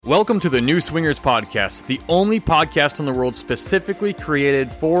Welcome to the New Swingers Podcast, the only podcast in the world specifically created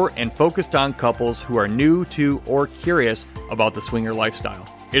for and focused on couples who are new to or curious about the swinger lifestyle.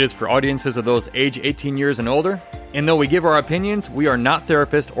 It is for audiences of those age 18 years and older, and though we give our opinions, we are not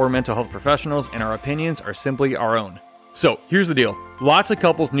therapists or mental health professionals, and our opinions are simply our own. So, here's the deal. Lots of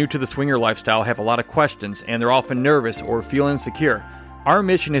couples new to the swinger lifestyle have a lot of questions, and they're often nervous or feel insecure. Our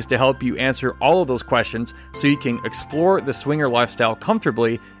mission is to help you answer all of those questions so you can explore the swinger lifestyle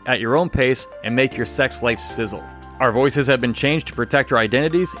comfortably at your own pace and make your sex life sizzle. Our voices have been changed to protect our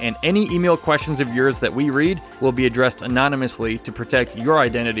identities, and any email questions of yours that we read will be addressed anonymously to protect your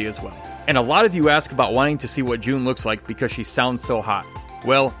identity as well. And a lot of you ask about wanting to see what June looks like because she sounds so hot.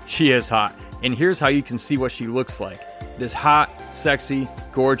 Well, she is hot, and here's how you can see what she looks like. This hot, sexy,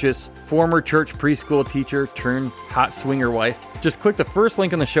 gorgeous, former church preschool teacher turned hot swinger wife. Just click the first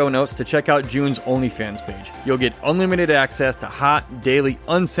link in the show notes to check out June's OnlyFans page. You'll get unlimited access to hot, daily,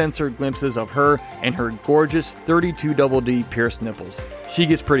 uncensored glimpses of her and her gorgeous 32 double D pierced nipples. She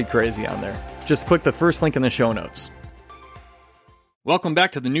gets pretty crazy on there. Just click the first link in the show notes. Welcome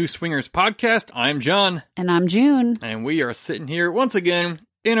back to the New Swingers Podcast. I'm John. And I'm June. And we are sitting here once again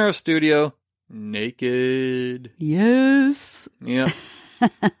in our studio, naked. Yes. Yep.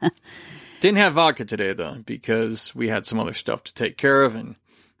 Didn't have vodka today, though, because we had some other stuff to take care of, and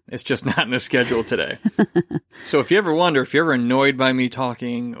it's just not in the schedule today. So if you ever wonder, if you're ever annoyed by me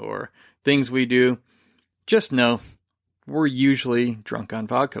talking or things we do, just know we're usually drunk on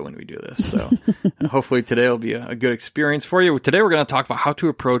vodka when we do this. So hopefully today will be a good experience for you. Today we're going to talk about how to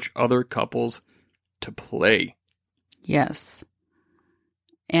approach other couples to play. Yes.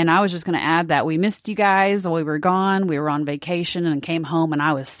 And I was just going to add that we missed you guys while we were gone. We were on vacation and came home, and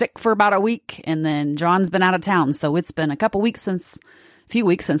I was sick for about a week. And then John's been out of town. So it's been a few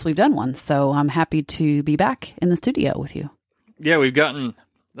weeks since we've done one. So I'm happy to be back in the studio with you. Yeah, we've gotten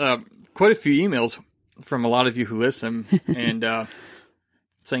quite a few emails from a lot of you who listen and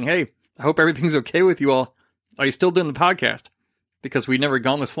saying, hey, I hope everything's okay with you all. Are you still doing the podcast? Because we've never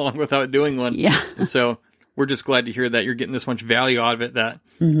gone this long without doing one. Yeah. And so we're just glad to hear that you're getting this much value out of it, that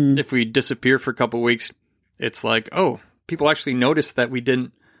if we disappear for a couple of weeks, it's like, oh, people actually noticed that we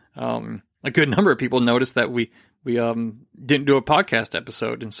didn't, a good number of people noticed that we didn't do a podcast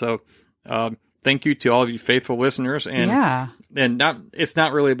episode. And so thank you to all of you faithful listeners. And it's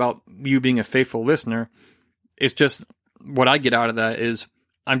not really about you being a faithful listener. It's just what I get out of that is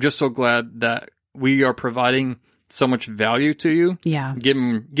I'm just so glad that we are providing so much value to you. Yeah.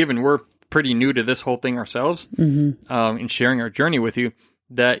 Given we're pretty new to this whole thing ourselves, and sharing our journey with you,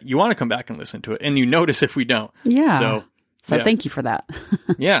 that you want to come back and listen to it, and you notice if we don't. Yeah. So yeah. Thank you for that.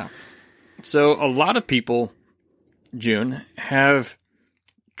 Yeah. So a lot of people, June, have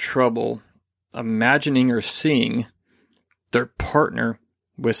trouble imagining or seeing their partner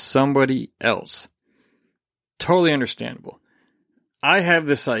with somebody else. Totally understandable. I have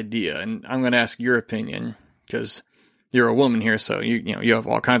this idea, and I'm going to ask your opinion because you're a woman here, so you have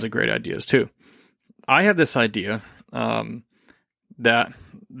all kinds of great ideas too. I have this idea that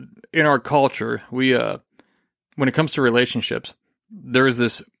in our culture, we when it comes to relationships, there is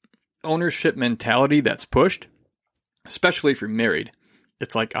this ownership mentality that's pushed, especially if you're married.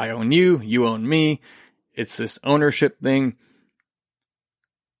 It's like, I own you, you own me. It's this ownership thing.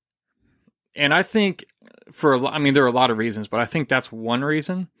 And I think there are a lot of reasons, but I think that's one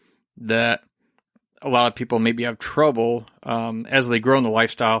reason that a lot of people maybe have trouble as they grow in the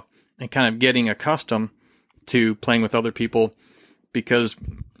lifestyle and kind of getting accustomed to playing with other people. Because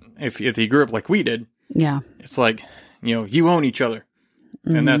if you grew up like we did, yeah, it's like, you own each other,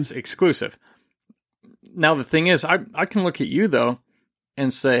 and that's exclusive. Now, the thing is, I can look at you, though,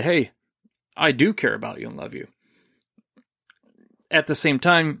 and say, hey, I do care about you and love you. At the same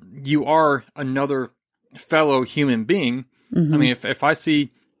time, you are another fellow human being. I mean, if I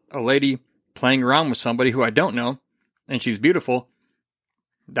see a lady playing around with somebody who I don't know, and she's beautiful,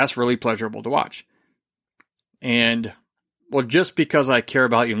 that's really pleasurable to watch. And, well, just because I care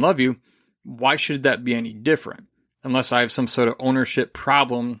about you and love you, why should that be any different? Unless I have some sort of ownership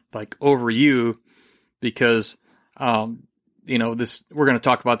problem, like over you, because, we're going to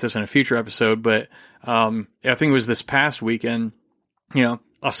talk about this in a future episode, but I think it was this past weekend,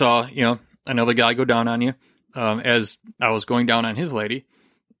 I saw, another guy go down on you as I was going down on his lady,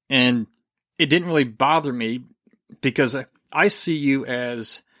 and it didn't really bother me because I see you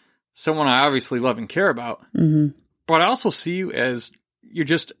as someone I obviously love and care about, but I also see you as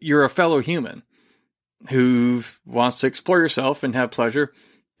you're a fellow human who wants to explore yourself and have pleasure.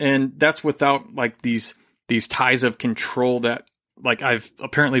 And that's without like these ties of control that like I've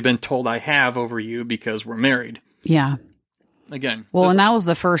apparently been told I have over you because we're married. Yeah. again. Well, and that was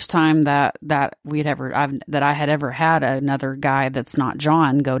the first time that I had ever had another guy that's not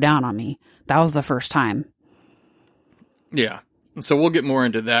John go down on me. That was the first time. Yeah. So we'll get more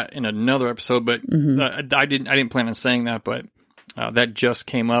into that in another episode, but I didn't plan on saying that, but that just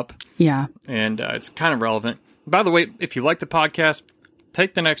came up. Yeah. And it's kind of relevant. By the way, if you like the podcast,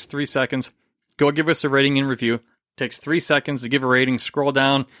 take the next 3 seconds, go give us a rating and review. It takes 3 seconds to give a rating, scroll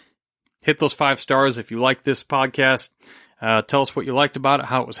down, hit those 5 stars if you like this podcast. Tell us what you liked about it,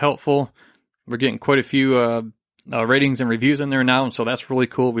 how it was helpful. We're getting quite a few ratings and reviews in there now, and so that's really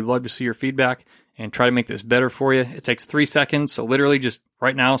cool. We'd love to see your feedback and try to make this better for you. It takes 3 seconds, so literally just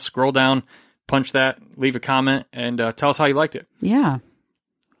right now, scroll down, punch that, leave a comment, and tell us how you liked it. Yeah.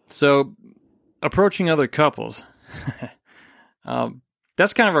 So, approaching other couples,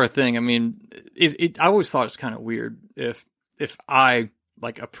 that's kind of our thing. I mean, I always thought it's kind of weird if I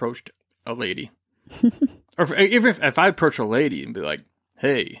approached a lady, or if I approach a lady and be like,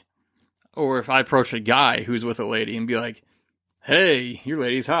 "Hey," or if I approach a guy who's with a lady and be like, "Hey, your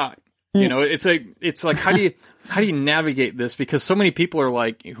lady's hot." You know, it's like how do you navigate this? Because so many people are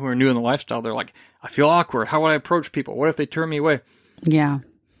like, who are new in the lifestyle, they're like, I feel awkward. How would I approach people? What if they turn me away? Yeah.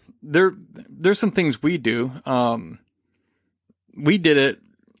 There's some things we do. We did it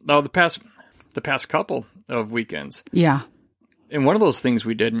the past couple of weekends. Yeah. And one of those things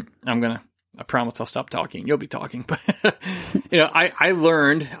we did, I promise I'll stop talking. You'll be talking. But,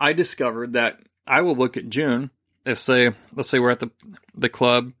 I discovered that I will look at June. Let's say we're at the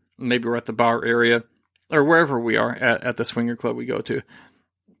club. Maybe we're at the bar area or wherever we are at the swinger club we go to.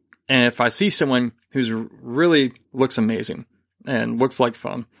 And if I see someone who's really looks amazing and looks like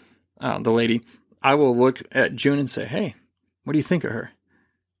fun, the lady, I will look at June and say, "Hey, what do you think of her?"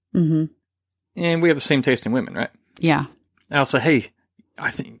 Mm-hmm. And we have the same taste in women, right? Yeah. And I'll say, "Hey,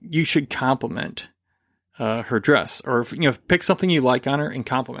 I think you should compliment her dress, or pick something you like on her and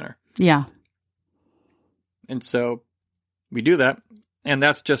compliment her." Yeah. And so we do that. And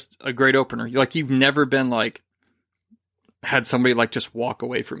that's just a great opener. Like, you've never been had somebody just walk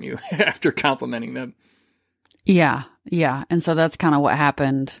away from you after complimenting them. Yeah. Yeah. And so that's kind of what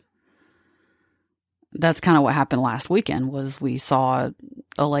happened. That's kind of what happened last weekend was we saw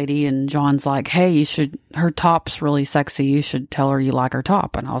a lady and John's like, "Hey, her top's really sexy. You should tell her you like her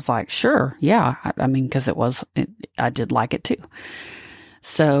top." And I was like, "Sure. Yeah." I mean, cause I did like it too.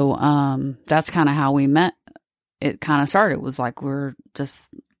 So, that's kind of how we met. It kind of started. It was like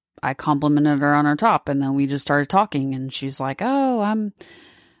I complimented her on her top, and then we just started talking, and she's like, "Oh,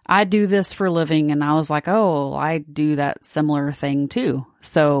 I do this for a living." And I was like, "Oh, I do that similar thing too."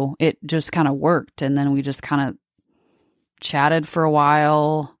 So it just kind of worked. And then we just kind of chatted for a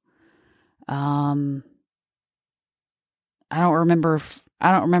while. I don't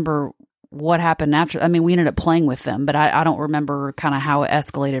remember what happened after. I mean, we ended up playing with them, but I don't remember kind of how it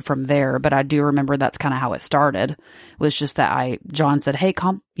escalated from there. But I do remember that's kind of how it started. It was just that John said, "Hey,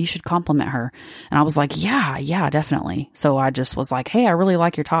 you should compliment her." And I was like, yeah, definitely. So I just was like, "Hey, I really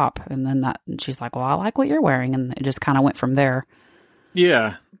like your top." And then and she's like, "Well, I like what you're wearing." And it just kind of went from there.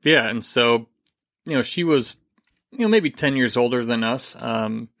 Yeah. Yeah. And so, she was, maybe 10 years older than us.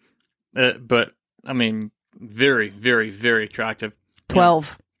 But I mean, very, very, very attractive.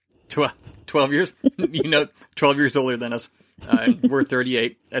 12. 12 years, 12 years older than us. We're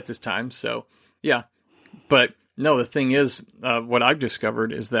 38 at this time. So yeah, but no, the thing is, what I've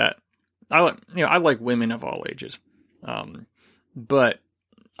discovered is that I like women of all ages. But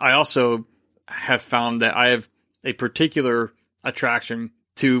I also have found that I have a particular attraction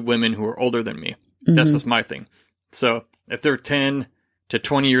to women who are older than me. Mm-hmm. That's just my thing. So if they're 10 to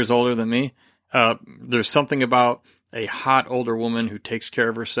 20 years older than me, there's something about a hot older woman who takes care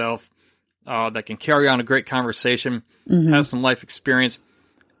of herself, that can carry on a great conversation, mm-hmm. has some life experience.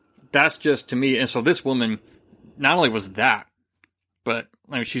 That's just to me. And so this woman not only was that, but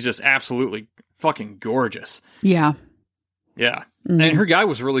I mean, she's just absolutely fucking gorgeous. Yeah. Yeah. Mm-hmm. And her guy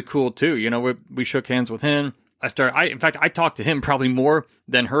was really cool too. We shook hands with him. In fact, I talked to him probably more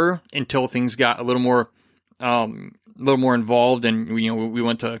than her until things got a little more involved. And we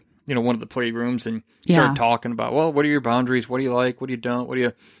went to, one of the playrooms and started talking about, well, what are your boundaries? What do you like? What do you don't? What do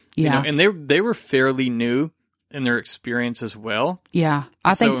you, and they were fairly new in their experience as well. Yeah.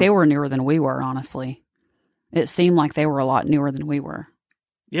 I think they were newer than we were, honestly. It seemed like they were a lot newer than we were.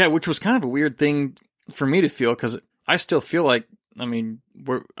 Yeah. Which was kind of a weird thing for me to feel, because I still feel like,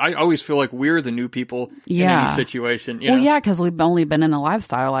 I always feel like we're the new people in any situation. Well, yeah, because we've only been in the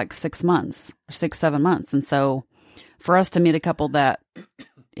lifestyle like 6 months, 6-7 months. And so for us to meet a couple that's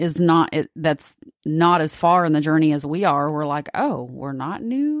not as far in the journey as we are, we're like, oh, we're not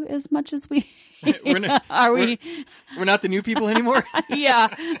new as much as we Are we? We're not the new people anymore? Yeah.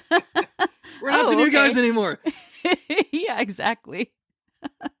 We're not the new guys anymore. Yeah, exactly.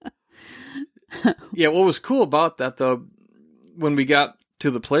 Yeah, what was cool about that, though, when we got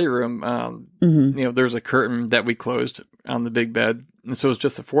to the playroom, there's a curtain that we closed on the big bed, and so it was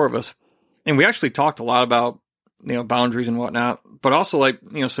just the four of us. And we actually talked a lot about, boundaries and whatnot, but also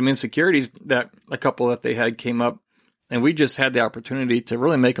some insecurities that a couple that they had came up, and we just had the opportunity to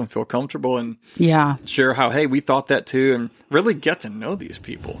really make them feel comfortable and share how, hey, we thought that too, and really get to know these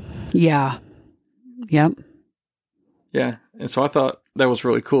people. Yeah. Yep. Yeah. And so I thought that was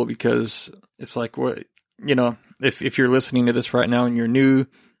really cool because it's like, what, if you're listening to this right now and you're new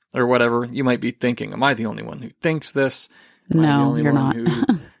or whatever, you might be thinking, am I the only one who thinks this? No, you're not. Who,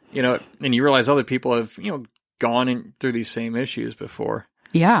 and you realize other people have, gone through these same issues before.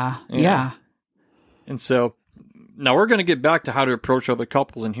 Yeah. Yeah. And so now we're going to get back to how to approach other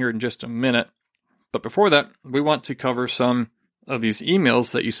couples in here in just a minute. But before that, we want to cover some of these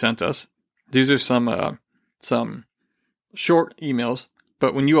emails that you sent us. These are some short emails,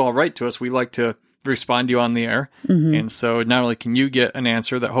 but when you all write to us, we like to respond to you on the air. Mm-hmm. And so not only can you get an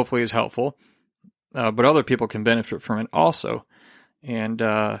answer that hopefully is helpful, but other people can benefit from it also. And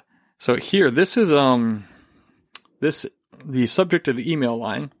so here, this is the subject of the email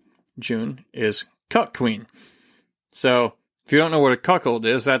line, June, is Cuck Queen. So if you don't know what a cuckold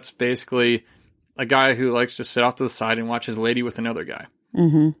is, that's basically a guy who likes to sit off to the side and watch his lady with another guy.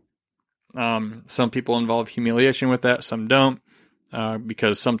 Mm-hmm. Some people involve humiliation with that. Some don't,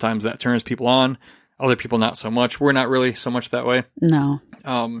 because sometimes that turns people on. Other people, not so much. We're not really so much that way. No.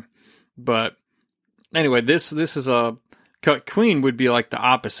 But anyway, this is a Cuck Queen would be like the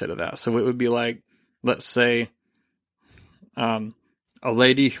opposite of that. So it would be like, let's say, a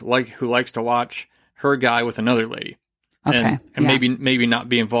lady who likes to watch her guy with another lady. Okay. And maybe not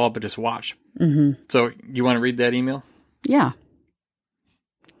be involved, but just watch. Mm-hmm. So you want to read that email? Yeah.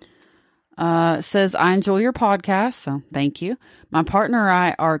 Says, I enjoy your podcast, so thank you. My partner and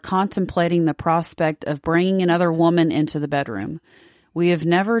I are contemplating the prospect of bringing another woman into the bedroom. We have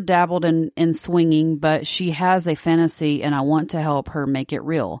never dabbled in swinging, but she has a fantasy and I want to help her make it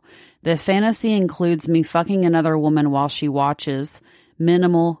real. The fantasy includes me fucking another woman while she watches.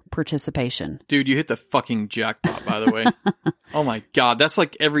 Minimal participation. Dude, you hit the fucking jackpot, by the way. Oh my God. That's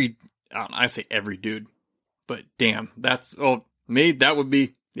like I say every dude, but damn, me, that would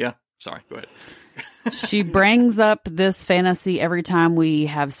be, yeah. Sorry, go ahead. She brings up this fantasy every time we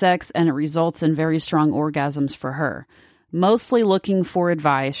have sex, and it results in very strong orgasms for her. Mostly looking for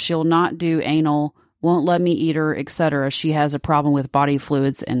advice. She'll not do anal, won't let me eat her, etc. She has a problem with body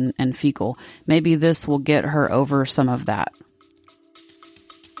fluids and fecal. Maybe this will get her over some of that.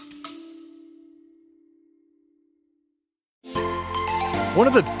 One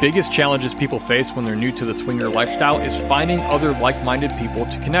of the biggest challenges people face when they're new to the swinger lifestyle is finding other like-minded people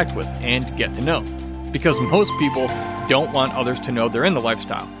to connect with and get to know. Because most people don't want others to know they're in the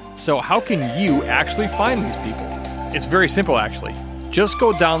lifestyle. So how can you actually find these people? It's very simple, actually. Just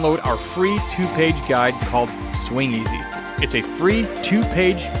go download our free 2-page guide called Swing Easy. It's a free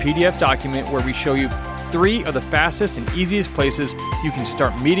 2-page PDF document where we show you 3 of the fastest and easiest places you can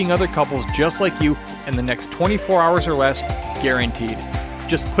start meeting other couples just like you in the next 24 hours or less, guaranteed.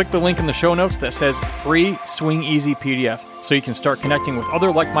 Just click the link in the show notes that says Free Swing Easy PDF so you can start connecting with other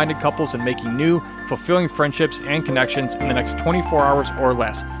like-minded couples and making new, fulfilling friendships and connections in the next 24 hours or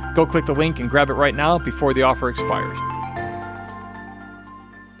less. Go click the link and grab it right now before the offer expires.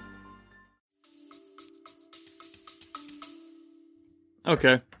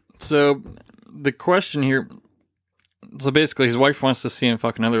 Okay, so the question here, so basically his wife wants to see him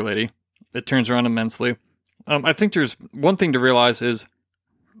fuck another lady. It turns around immensely. I think there's one thing to realize is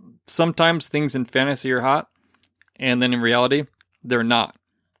sometimes things in fantasy are hot, and then in reality, they're not,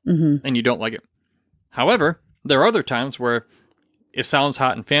 and you don't like it. However, there are other times where it sounds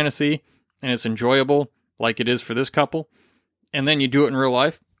hot in fantasy, and it's enjoyable, like it is for this couple, and then you do it in real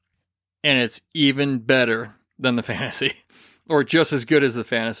life, and it's even better than the fantasy, or just as good as the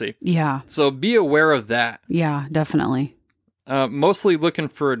fantasy. Yeah. So be aware of that. Yeah, definitely. Mostly looking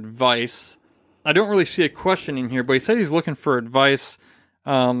for advice. I don't really see a question in here, but he said he's looking for advice.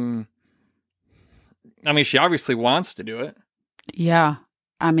 I mean, she obviously wants to do it. Yeah.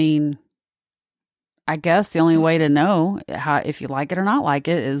 I mean, I guess the only way to know if you like it or not like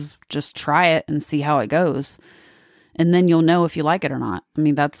it is just try it and see how it goes. And then you'll know if you like it or not. I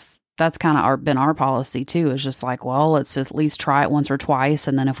mean, that's kind of been our policy too. Is just like, well, let's just at least try it once or twice.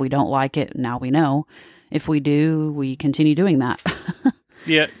 And then if we don't like it, now we know. If we do, we continue doing that.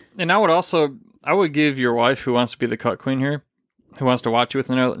 Yeah. And I would give your wife, who wants to be the Cuck Queen here, who wants to watch you with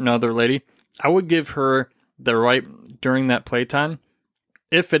another lady, I would give her the right during that playtime.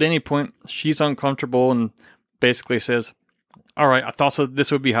 If at any point she's uncomfortable and basically says, all right, I thought so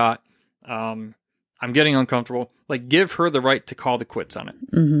this would be hot. I'm getting uncomfortable. Like, give her the right to call the quits on it.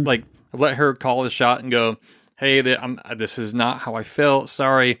 Mm-hmm. Like, let her call the shot and go, hey, this is not how I felt.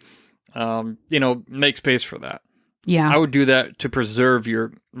 Sorry. Make space for that. Yeah. I would do that to preserve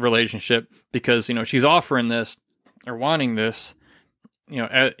your relationship because, she's offering this or wanting this,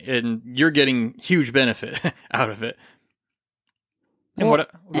 and you're getting huge benefit out of it. And go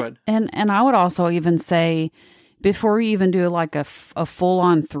ahead. And I would also even say, before you even do like a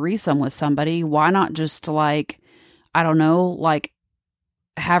full-on threesome with somebody, why not just like, I don't know, like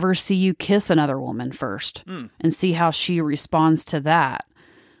have her see you kiss another woman first and see how she responds to that.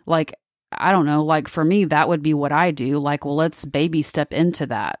 Like, I don't know, like for me, that would be what I do. Like, well, let's baby step into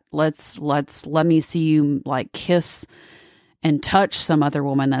that. Let me see you like kiss and touch some other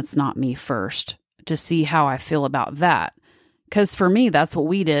woman that's not me first to see how I feel about that. Because for me, that's what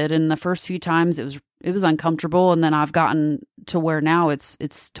we did. And the first few times it was uncomfortable. And then I've gotten to where now it's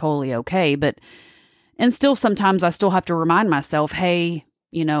totally okay. And still sometimes I still have to remind myself, hey,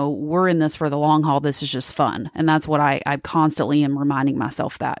 we're in this for the long haul. This is just fun. And that's what I constantly am reminding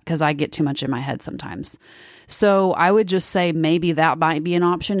myself that because I get too much in my head sometimes. So I would just say maybe that might be an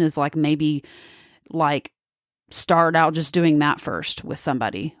option is like maybe like start out just doing that first with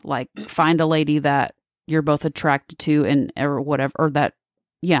somebody. Like find a lady that you're both attracted to and or whatever, or that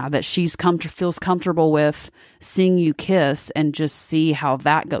she's feels comfortable with seeing you kiss and just see how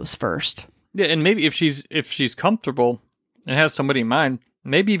that goes first. Yeah. And maybe if she's comfortable and has somebody in mind,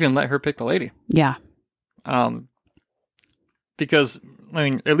 maybe even let her pick the lady. Yeah. Because,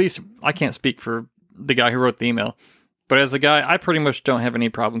 at least I can't speak for the guy who wrote the email, but as a guy, I pretty much don't have any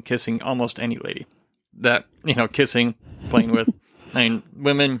problem kissing almost any lady that, kissing, playing with.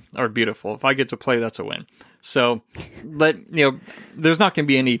 Women are beautiful. If I get to play, that's a win. So, there's not going to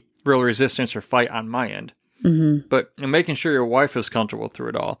be any real resistance or fight on my end. Mm-hmm. But making sure your wife is comfortable through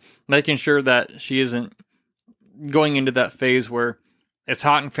it all, making sure that she isn't going into that phase where it's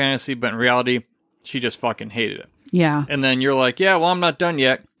hot in fantasy, but in reality, she just fucking hated it. Yeah. And then you're like, yeah, well, I'm not done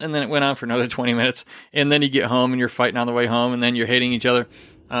yet. And then it went on for another 20 minutes. And then you get home and you're fighting on the way home and then you're hating each other.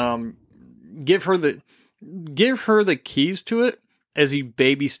 Give her the keys to it as you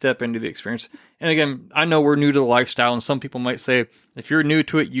baby step into the experience. And again, I know we're new to the lifestyle and some people might say, if you're new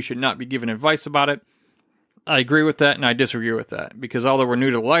to it, you should not be giving advice about it. I agree with that and I disagree with that because although we're new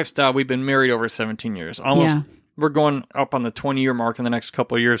to the lifestyle, we've been married over 17 years. We're going up on the 20-year mark in the next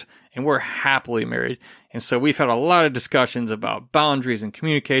couple of years, and we're happily married. And so we've had a lot of discussions about boundaries and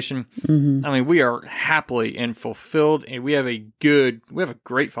communication. Mm-hmm. We are happily and fulfilled, and we have a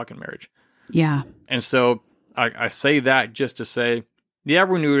great fucking marriage. Yeah. And so I say that just to say, yeah,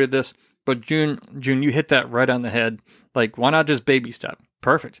 we're new to this, but June, you hit that right on the head. Like, why not just baby step?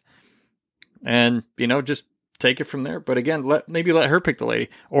 Perfect. And, just take it from there. But again, let her pick the lady.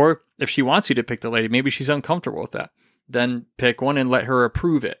 Or if she wants you to pick the lady, maybe she's uncomfortable with that. Then pick one and let her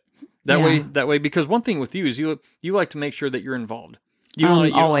approve it. That way, because one thing with you is you like to make sure that you're involved.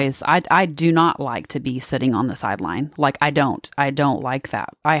 Always. I do not like to be sitting on the sideline. Like I don't like that.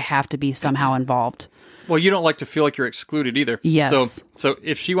 I have to be somehow involved. Well, you don't like to feel like you're excluded either. Yes. So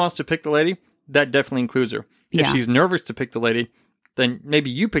if she wants to pick the lady, that definitely includes her. If she's nervous to pick the lady, then maybe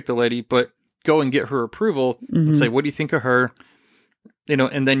you pick the lady, but go and get her approval and say, what do you think of her?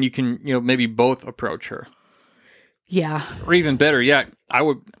 And then you can, maybe both approach her. Yeah. Or even better yet,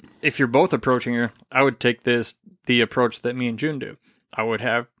 if you're both approaching her, I would take the approach that me and June do. I would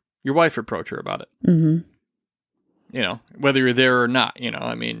have your wife approach her about it. Mm-hmm. Whether you're there or not,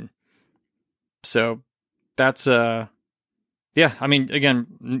 so that's, again,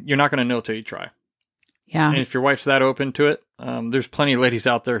 you're not going to know till you try. Yeah. And if your wife's that open to it, there's plenty of ladies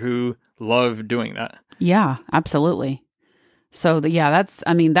out there who love doing that. Yeah, absolutely. So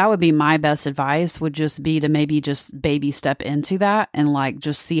that would be my best advice would just be to maybe just baby step into that and like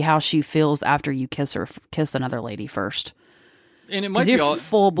just see how she feels after you kiss another lady first. And it might be you're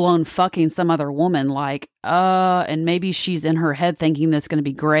full blown fucking some other woman like, and maybe she's in her head thinking that's going to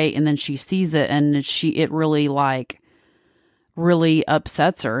be great. And then she sees it and it really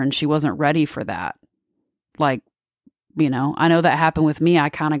upsets her and she wasn't ready for that. Like, I know that happened with me. I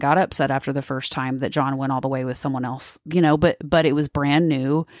kind of got upset after the first time that John went all the way with someone else, but it was brand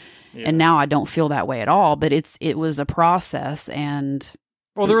new. Yeah. And now I don't feel that way at all, but it was a process. And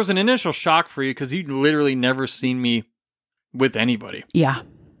well, there was an initial shock for you because you'd literally never seen me with anybody. Yeah.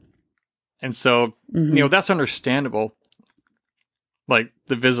 And so, that's understandable. Like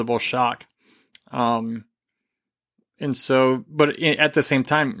the visible shock. And And so, but at the same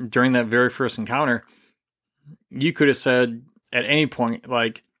time, during that very first encounter, you could have said at any point,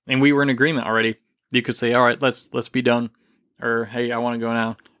 like, and we were in agreement already, you could say, all right, let's be done. Or, hey, I want to go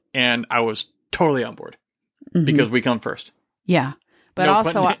now. And I was totally on board because we come first. Yeah.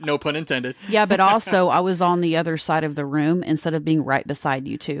 But no pun intended. Yeah, but also I was on the other side of the room instead of being right beside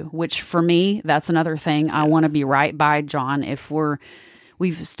you two, which for me, that's another thing. I want to be right by John. If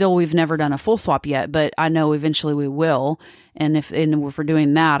we've never done a full swap yet, but I know eventually we will. And if we're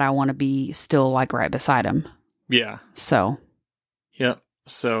doing that, I want to be still like right beside him. Yeah. So. Yeah.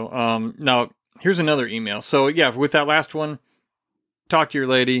 So, now here's another email. So yeah, with that last one, talk to your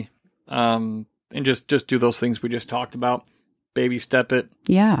lady, and just do those things we just talked about. Baby step it.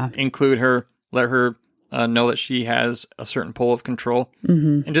 Yeah. Include her. Let her know that she has a certain pull of control.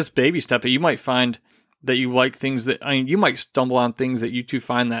 Mm-hmm. And just baby step it. You might find that you like things you might stumble on things that you two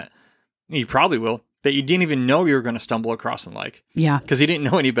find that you probably will, that you didn't even know you were going to stumble across and like. Yeah. Because you didn't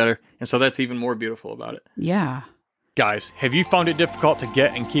know any better. And so that's even more beautiful about it. Yeah. Guys, have you found it difficult to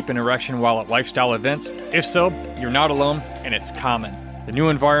get and keep an erection while at lifestyle events? If so, you're not alone, and it's common. The new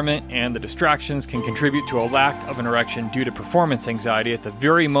environment and the distractions can contribute to a lack of an erection due to performance anxiety at the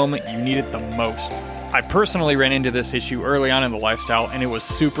very moment you need it the most. I personally ran into this issue early on in the lifestyle, and it was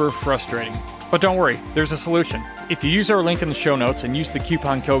super frustrating. But don't worry, there's a solution. If you use our link in the show notes and use the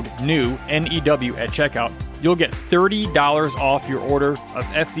coupon code NEW, N-E-W, at checkout, you'll get $30 off your order of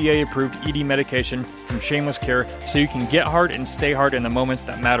FDA-approved ED medication from Shameless Care so you can get hard and stay hard in the moments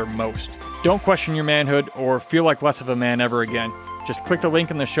that matter most. Don't question your manhood or feel like less of a man ever again. Just click the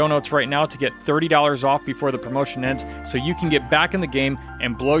link in the show notes right now to get $30 off before the promotion ends so you can get back in the game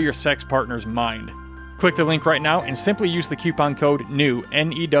and blow your sex partner's mind. Click the link right now and simply use the coupon code NEW,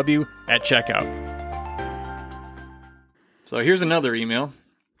 N-E-W, at checkout. So here's another email.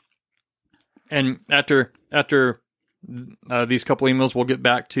 And after these couple emails, we'll get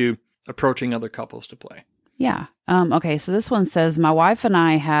back to approaching other couples to play. Yeah. Okay, so this one says, my wife and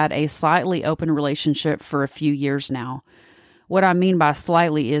I had a slightly open relationship for a few years now. What I mean by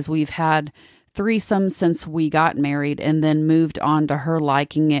slightly is we've had threesomes since we got married and then moved on to her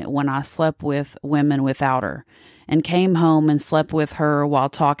liking it when I slept with women without her and came home and slept with her while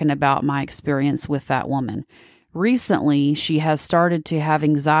talking about my experience with that woman. Recently, she has started to have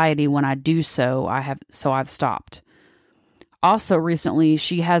anxiety when I do so. I've stopped. Also, recently,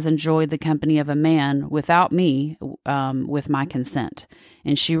 she has enjoyed the company of a man without me, with my consent,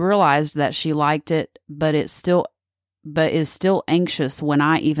 and she realized that she liked it, but is still anxious when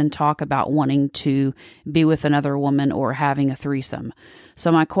I even talk about wanting to be with another woman or having a threesome.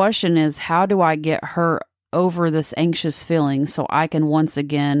 So my question is, how do I get her over this anxious feeling so I can once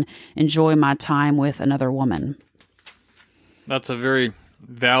again enjoy my time with another woman? That's a very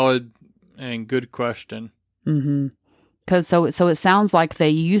valid and good question. Mm-hmm. Because so it sounds like they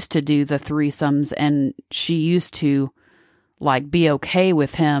used to do the threesomes and she used to like be okay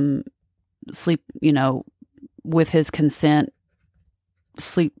with him sleep, with his consent,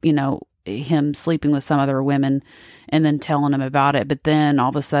 him sleeping with some other women and then telling him about it. But then all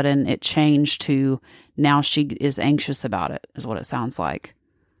of a sudden it changed to now she is anxious about it, is what it sounds like.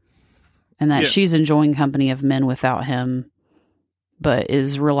 And that she's enjoying company of men without him, but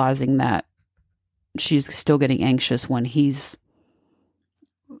is realizing that she's still getting anxious when he's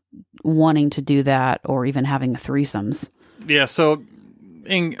wanting to do that or even having threesomes. Yeah. So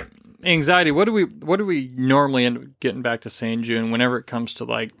anxiety, what do we normally end up getting back to saying, June, whenever it comes to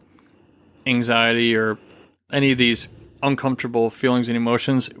like anxiety or any of these uncomfortable feelings and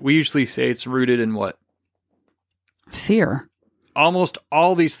emotions? We usually say it's rooted in what? Fear. Almost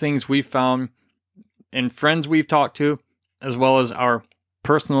all these things we've found in friends we've talked to, as well as our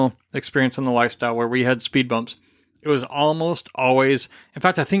personal experience in the lifestyle where we had speed bumps, it was almost always, in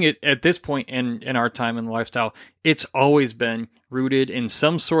fact, I think at this point in our time in the lifestyle, it's always been rooted in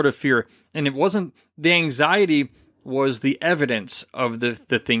some sort of fear. And it wasn't, the anxiety was the evidence of the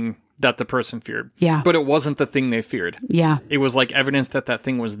thing that the person feared. Yeah. But it wasn't the thing they feared. Yeah. It was like evidence that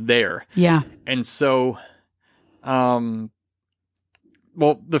thing was there. Yeah. And so, well,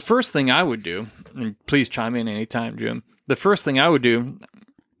 the first thing I would do, and please chime in anytime, Jim, the first thing I would do,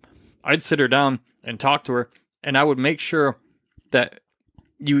 I'd sit her down and talk to her, and I would make sure that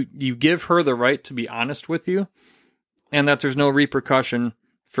you give her the right to be honest with you, and that there's no repercussion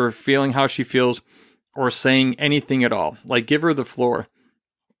for feeling how she feels or saying anything at all. Like, give her the floor,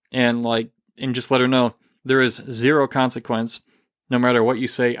 and just let her know there is zero consequence no matter what you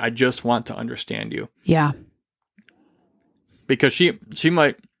say. I just want to understand you. Yeah. Because she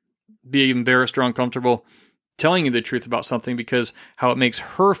might be embarrassed or uncomfortable telling you the truth about something because how it makes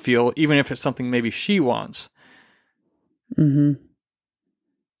her feel, even if it's something maybe she wants. Mm-hmm.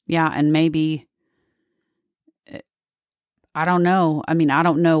 Yeah, and maybe, I don't know. I mean, I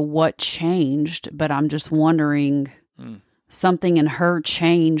don't know what changed, but I'm just wondering, something in her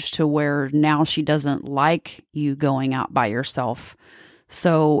changed to where now she doesn't like you going out by yourself.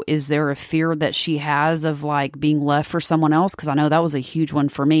 So is there a fear that she has of like being left for someone else? Because I know that was a huge one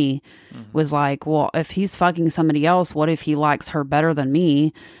for me, was like, well, if he's fucking somebody else, what if he likes her better than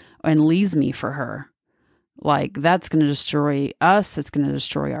me and leaves me for her? Like, that's going to destroy us. It's going to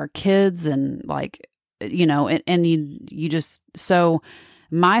destroy our kids. And like, you know, and you just, so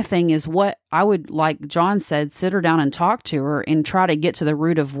my thing is, what I would, like John said, sit her down and talk to her and try to get to the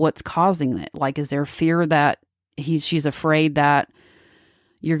root of what's causing it. Like, is there fear that she's afraid that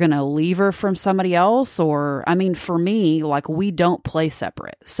you're going to leave her from somebody else? Or, I mean, for me, like, we don't play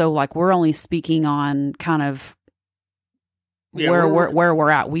separate. So like, we're only speaking on kind of where we're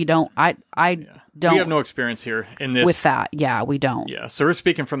at. We don't, I don't. We have no experience here in this. With that. Yeah, we don't. Yeah. So we're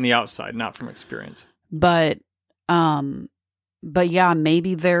speaking from the outside, not from experience. But yeah,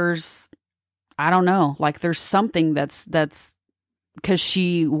 maybe there's, I don't know, like there's something that's because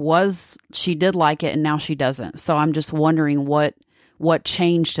she did like it and now she doesn't. So I'm just wondering what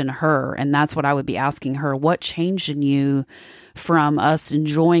changed in her. And that's what I would be asking her. What changed in you from us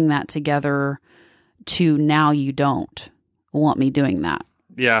enjoying that together to now you don't want me doing that?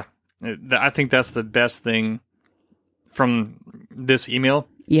 Yeah. I think that's the best thing from this email.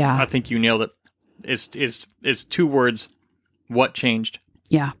 Yeah. I think you nailed it. It's 2 words. What changed?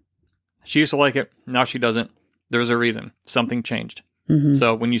 Yeah. She used to like it. Now she doesn't. There's a reason. Something changed. Mm-hmm.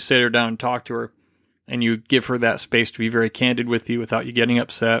 So when you sit her down and talk to her and you give her that space to be very candid with you without you getting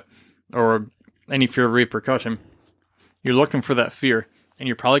upset or any fear of repercussion, you're looking for that fear. And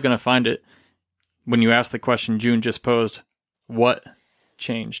you're probably going to find it when you ask the question June just posed. What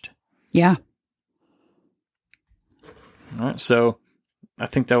changed? Yeah. All right. So I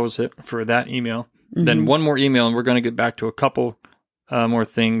think that was it for that email. Mm-hmm. Then one more email, and we're going to get back to a couple more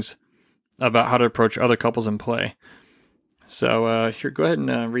things about how to approach other couples in play. So here, go ahead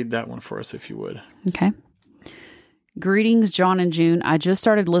and read that one for us, if you would. Okay. Greetings, John and June. I just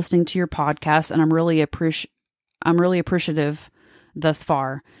started listening to your podcast, and I'm really appreciative thus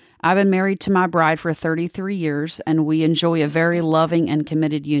far. I've been married to my bride for 33 years, and we enjoy a very loving and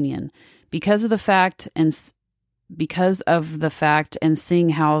committed union. Because of the fact and seeing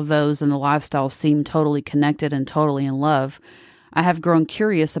how those in the lifestyle seem totally connected and totally in love, I have grown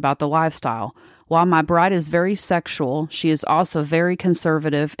curious about the lifestyle. While my bride is very sexual, she is also very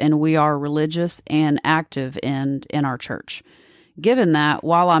conservative, and we are religious and active in our church. Given that,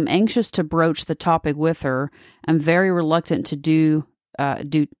 while I'm anxious to broach the topic with her, I'm very reluctant to due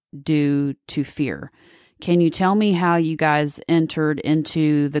to fear. Can you tell me how you guys entered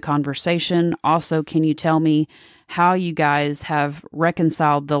into the conversation? Also, can you tell me how you guys have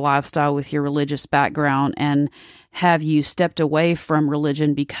reconciled the lifestyle with your religious background, and have you stepped away from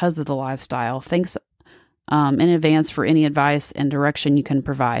religion because of the lifestyle? Thanks in advance for any advice and direction you can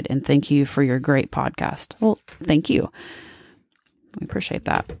provide. And thank you for your great podcast. Well, thank you. We appreciate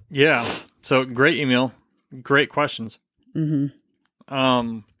that. Yeah. So great email. Great questions. Mm-hmm.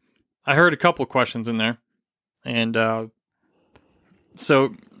 I heard a couple questions in there. And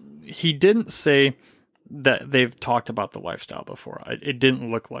so he didn't say that they've talked about the lifestyle before. It didn't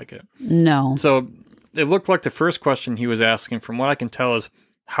look like it. No. So it looked like the first question he was asking, from what I can tell, is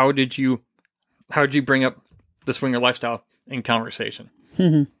how did you bring up the swinger lifestyle in conversation?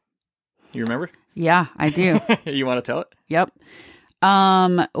 Mm-hmm. You remember? Yeah, I do. You want to tell it? Yep.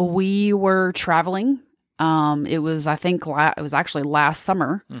 We were traveling. It was actually last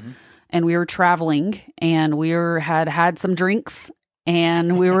summer. Mm-hmm. And we were traveling, and we had some drinks,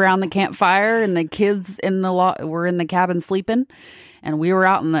 and we were around the campfire, and the kids were in the cabin sleeping, and we were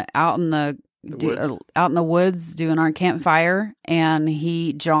out in the woods doing our campfire. And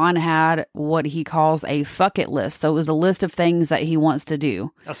John had what he calls a fuck it list. So it was a list of things that he wants to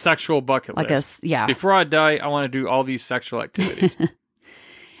do, a sexual bucket list. Yeah. Before I die, I want to do all these sexual activities.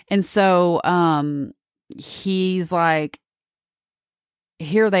 And so he's like,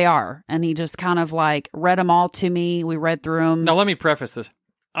 here they are. And he just kind of like read them all to me. We read through them. Now, let me preface this.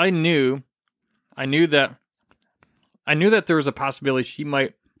 I knew that there was a possibility she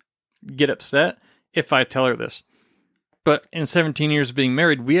might get upset if I tell her this. But in 17 years of being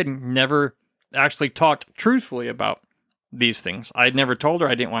married, we had never actually talked truthfully about these things. I had never told her.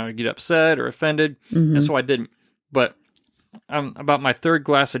 I didn't want her to get upset or offended. Mm-hmm. And so I didn't. But about my third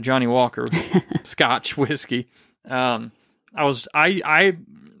glass of Johnny Walker Scotch whiskey, I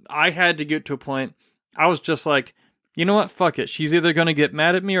had to get to a point. I was just like, you know what? Fuck it. She's either going to get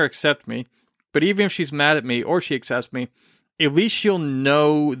mad at me or accept me. But even if she's mad at me or she accepts me, at least she'll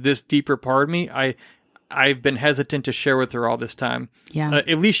know this deeper part of me I've been hesitant to share with her all this time. Yeah.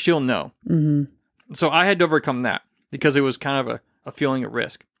 At least she'll know. Mm-hmm. So I had to overcome that because it was kind of a feeling of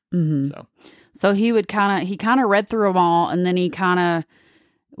risk. Mm-hmm. So he kind of read through them all, and then he kind of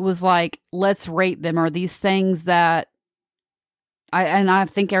was like, let's rate them. Are these things that I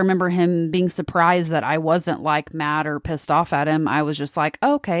think I remember him being surprised that I wasn't like mad or pissed off at him. I was just like,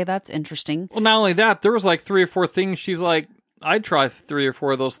 okay, that's interesting. Well, not only that, there was like 3 or 4 things. She's like, I'd try 3 or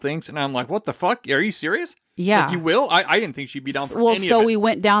 4 of those things. And I'm like, what the fuck? Are you serious? Yeah. Like, you will? I didn't think she'd be down for any of it. So we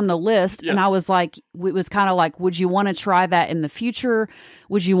went down the list, and I was like, it was kind of like, would you want to try that in the future?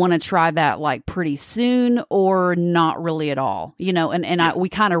 Would you want to try that like pretty soon or not really at all? You know, we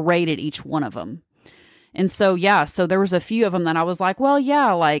kind of rated each one of them. And so, so there was a few of them that I was like, well,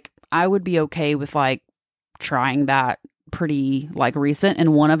 yeah, like I would be okay with like trying that pretty like recent.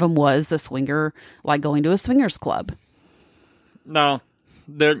 And one of them was the swinger, like going to a swingers club. No,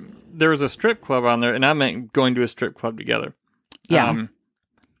 there was a strip club on there, and I meant going to a strip club together. Yeah.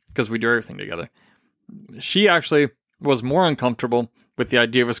 Because we do everything together. She actually was more uncomfortable with the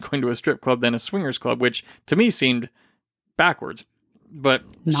idea of us going to a strip club than a swingers club, which to me seemed backwards. But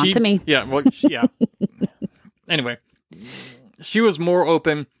not to me. Yeah, well, yeah. Anyway, she was more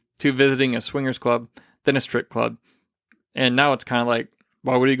open to visiting a swingers club than a strip club. And now it's kind of like,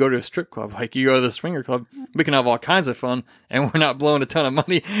 why would you go to a strip club? Like, you go to the swinger club, we can have all kinds of fun, and we're not blowing a ton of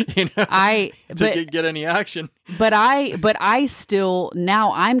money, to get any action. But I still,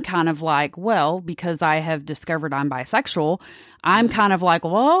 now I'm kind of like, well, because I have discovered I'm bisexual, I'm kind of like,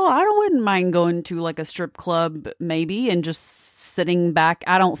 well, I wouldn't mind going to like a strip club maybe and just sitting back.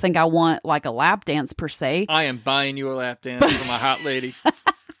 I don't think I want like a lap dance per se. I am buying you a lap dance from a hot lady.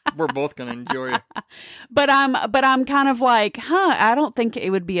 We're both going to enjoy it. But I'm kind of like, I don't think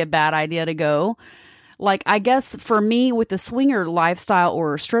it would be a bad idea to go. Like, I guess for me with the swinger lifestyle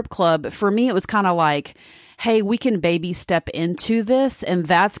or strip club, for me, it was kind of like, hey, we can baby step into this. And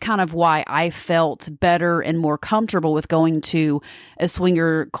that's kind of why I felt better and more comfortable with going to a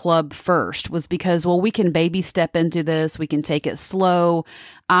swinger club first, was because, well, we can baby step into this. We can take it slow.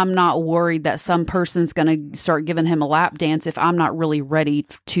 I'm not worried that some person's going to start giving him a lap dance if I'm not really ready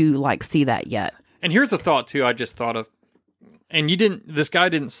to like see that yet. And here's a thought too, I just thought of, and this guy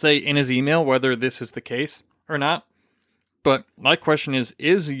didn't say in his email whether this is the case or not. But my question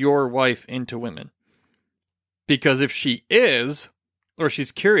is your wife into women? Because if she is, or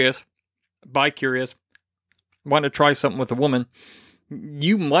she's curious, want to try something with a woman,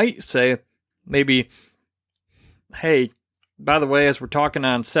 you might say, maybe, hey, by the way, as we're talking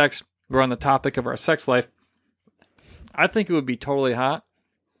on sex, we're on the topic of our sex life, I think it would be totally hot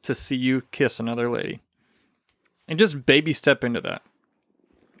to see you kiss another lady. And just baby step into that.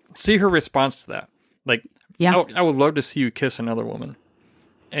 See her response to that. Like, yeah, I would love to see you kiss another woman.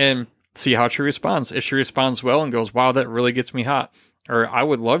 And see how she responds. If she responds well and goes, wow, that really gets me hot, or I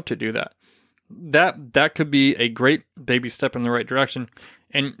would love to do that. That could be a great baby step in the right direction.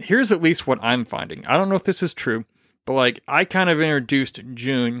 And here's at least what I'm finding. I don't know if this is true, but like I kind of introduced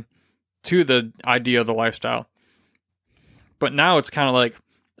June to the idea of the lifestyle. But now it's kind of like,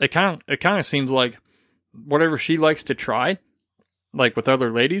 it kind of seems like whatever she likes to try, like with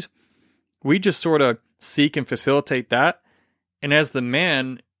other ladies, we just sort of seek and facilitate that. And as the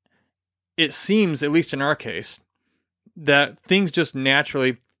man, it seems, at least in our case, that things just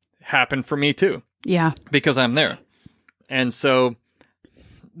naturally happen for me too. Yeah. Because I'm there. And so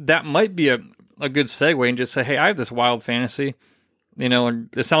that might be a good segue and just say, hey, I have this wild fantasy, and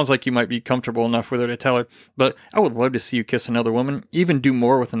it sounds like you might be comfortable enough with her to tell her, but I would love to see you kiss another woman, even do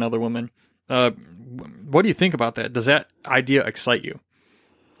more with another woman. What do you think about that? Does that idea excite you?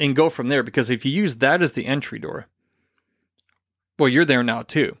 And go from there, because if you use that as the entry door, well, you're there now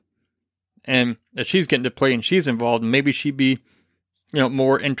too. And if she's getting to play and she's involved, maybe she'd be,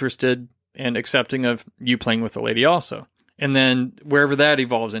 more interested and accepting of you playing with a lady also. And then wherever that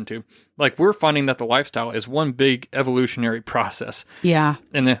evolves into, like we're finding that the lifestyle is one big evolutionary process. Yeah.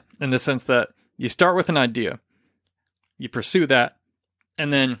 In the sense that you start with an idea, you pursue that,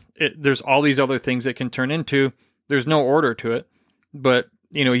 and then there's all these other things it can turn into. There's no order to it, but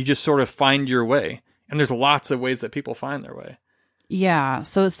you just sort of find your way. And there's lots of ways that people find their way. Yeah.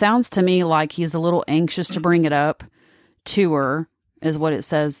 So it sounds to me like he's a little anxious to bring it up to her, is what it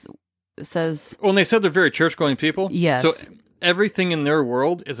says. It says. Well, and they said they're very church-going people. Yes. So everything in their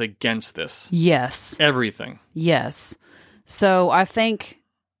world is against this. Yes. Everything. Yes. So I think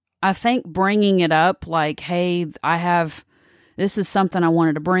bringing it up, like, hey, this is something I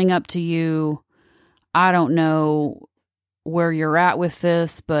wanted to bring up to you. I don't know where you're at with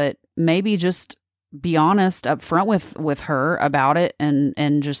this, but maybe just be honest up front with her about it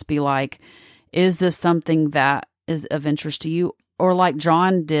and just be like, is this something that is of interest to you? Or like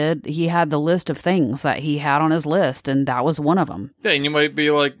John did, he had the list of things that he had on his list, and that was one of them. Yeah, and you might be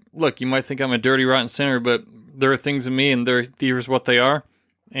like, look, you might think I'm a dirty, rotten sinner, but there are things in me, and here's what they are.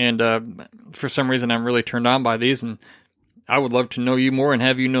 And for some reason, I'm really turned on by these, and I would love to know you more and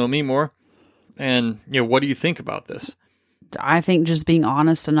have you know me more. And, what do you think about this? I think just being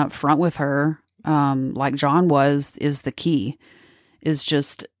honest and upfront with her, like John was, is the key. Is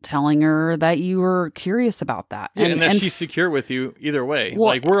just telling her that you were curious about that. Yeah, and that she's secure with you either way. Well,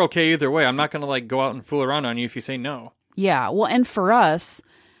 like, we're okay either way. I'm not going to, like, go out and fool around on you if you say no. Yeah, well, and for us,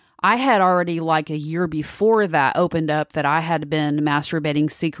 I had already, like a year before that, opened up that I had been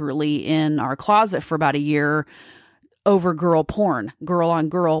masturbating secretly in our closet for about a year over girl on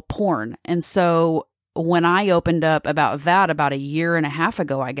girl porn. And so when I opened up about that about a year and a half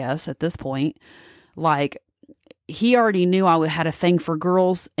ago, I guess, at this point, like, he already knew I had a thing for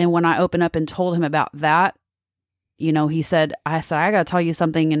girls. And when I opened up and told him about that, he said, I got to tell you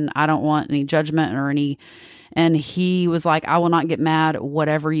something, and I don't want any judgment or any, and he was like, I will not get mad,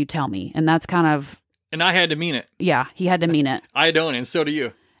 whatever you tell me. And that's kind of, and I had to mean it. Yeah, he had to mean it. I don't. And so do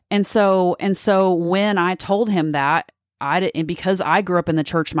you. And so when I told him that, and because I grew up in the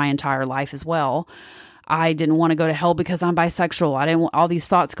church my entire life as well, I didn't want to go to hell because I'm bisexual. I didn't want all these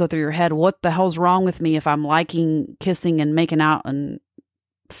thoughts go through your head. What the hell's wrong with me if I'm liking kissing and making out and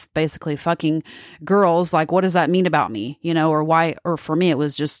basically fucking girls? Like, what does that mean about me? Or why? Or for me, I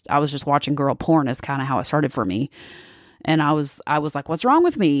was just watching girl porn is kind of how it started for me. And I was like, what's wrong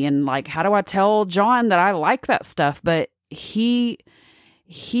with me? And like, how do I tell John that I like that stuff? But he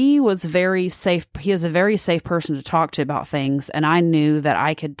was very safe. He is a very safe person to talk to about things. And I knew that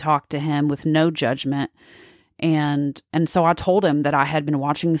I could talk to him with no judgment. And so I told him that I had been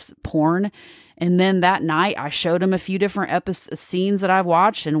watching porn. And then that night I showed him a few different scenes that I've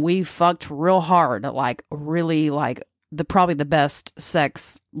watched, and we fucked real hard, like really like probably the best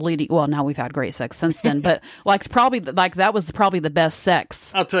sex leading. Well, now we've had great sex since then, but like that was probably the best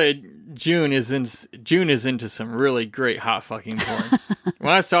sex. I'll tell you, June is into some really great hot fucking porn.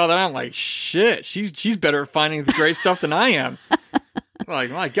 When I saw that, I'm like, shit, she's better at finding the great stuff than I am.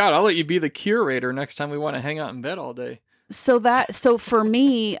 Like, my God, I'll let you be the curator next time we want to hang out in bed all day. So for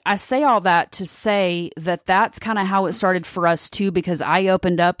me, I say all that to say that that's kind of how it started for us too, because I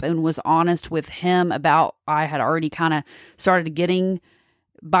opened up and was honest with him about, I had already kind of started getting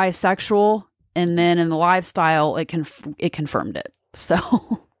bisexual, and then in the lifestyle, it confirmed it.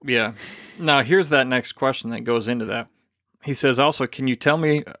 So yeah. Now here's that next question that goes into that. He says, also, can you tell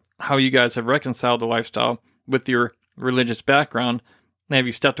me how you guys have reconciled the lifestyle with your religious background? And have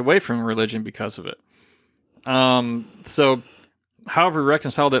you stepped away from religion because of it? So how have we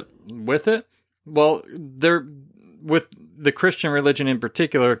reconciled it with it? Well, with the Christian religion in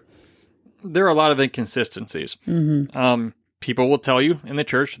particular, there are a lot of inconsistencies. Mm-hmm. People will tell you in the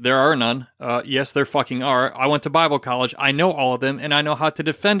church, there are none. Yes, there fucking are. I went to Bible college. I know all of them, and I know how to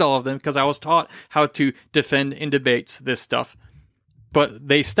defend all of them because I was taught how to defend in debates this stuff. But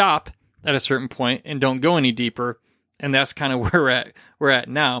they stop at a certain point and don't go any deeper, and that's kind of where we're at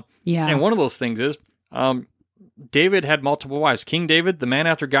now. Yeah. And one of those things is, David had multiple wives. King David, the man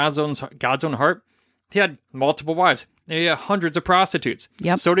after God's own heart, he had multiple wives. And he had hundreds of prostitutes.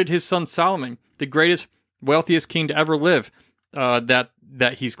 Yep. So did his son Solomon, the greatest, wealthiest king to ever live, that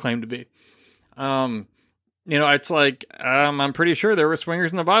he's claimed to be. It's like, I'm pretty sure there were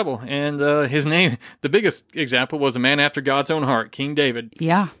swingers in the Bible. And his name, the biggest example, was a man after God's own heart, King David.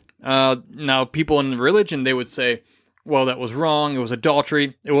 Yeah. Now, people in religion, they would say, well, that was wrong. It was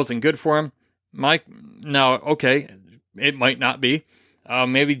adultery. It wasn't good for him. Mike, now, okay, it might not be.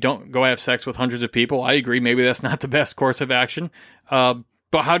 Maybe don't go have sex with hundreds of people. I agree. Maybe that's not the best course of action. But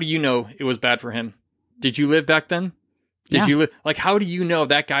how do you know it was bad for him? Did you live back then? Did you live? Like, how do you know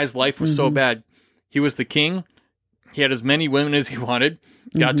that guy's life was so bad? He was the king. He had as many women as he wanted,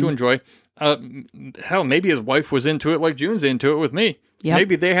 got to enjoy. Hell, maybe his wife was into it like June's into it with me. Yep.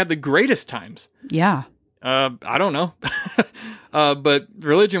 Maybe they had the greatest times. Yeah. I don't know. But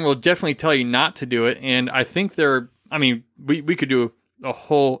religion will definitely tell you not to do it. And I think we could do a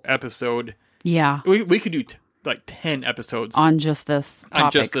whole episode. Yeah. We could do like 10 episodes. On just this topic.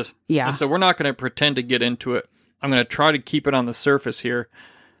 On just this. Yeah. And so we're not going to pretend to get into it. I'm going to try to keep it on the surface here.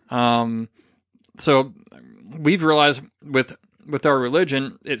 So we've realized with our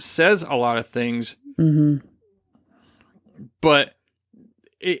religion, it says a lot of things, but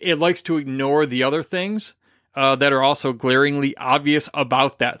it likes to ignore the other things that are also glaringly obvious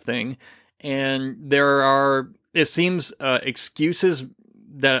about that thing. And there are, it seems, excuses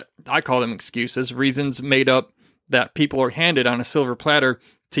that I call them excuses, reasons made up that people are handed on a silver platter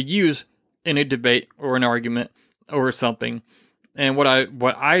to use in a debate or an argument or something. And what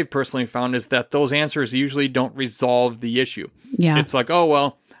I personally found is that those answers usually don't resolve the issue. Yeah. It's like, oh,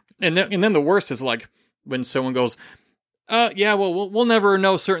 well, and then the worst is like when someone goes, yeah, well, we'll never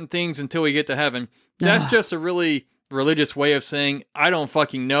know certain things until we get to heaven. That's just a really religious way of saying, I don't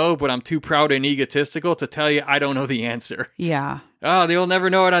fucking know, but I'm too proud and egotistical to tell you I don't know the answer. Yeah. Oh, they'll never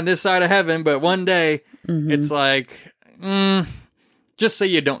know it on this side of heaven, but one day it's like, just say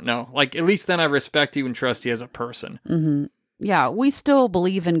you don't know. Like, at least then I respect you and trust you as a person. Mm-hmm. Yeah, we still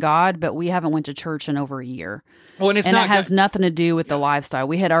believe in God, but we haven't went to church in over a year. Well, and it has nothing to do with the lifestyle.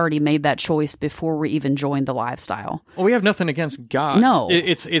 We had already made that choice before we even joined the lifestyle. Well, we have nothing against God. No.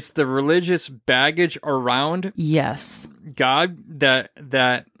 It's the religious baggage around God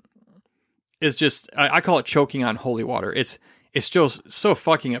that is just, I call it choking on holy water. It's just so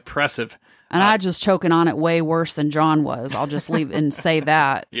fucking oppressive. And I just choking on it way worse than John was. I'll just leave and say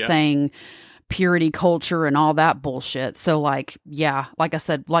that, saying purity culture and all that bullshit. So like I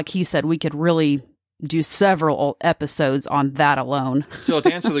said, like he said, we could really do several episodes on that alone. So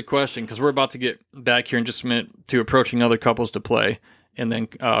to answer the question, because we're about to get back here in just a minute to approaching other couples to play and then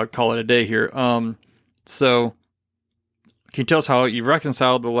call it a day here. So can you tell us how you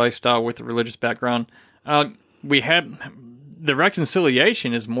reconciled the lifestyle with the religious background? We had the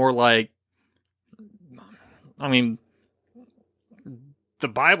reconciliation is more like, I mean, the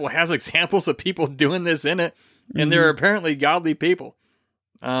Bible has examples of people doing this in it, and they're apparently godly people.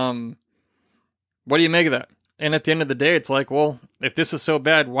 What do you make of that? And at the end of the day, it's like, well, if this is so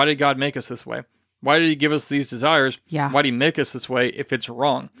bad, why did God make us this way? Why did he give us these desires? Yeah. Why did he make us this way if it's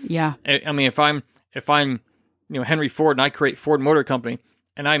wrong? Yeah. I mean, if I'm Henry Ford and I create Ford Motor Company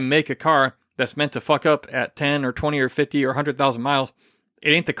and I make a car that's meant to fuck up at 10 or 20 or 50 or 100,000 miles,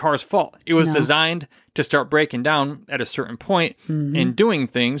 it ain't the car's fault. It was designed to start breaking down at a certain point and doing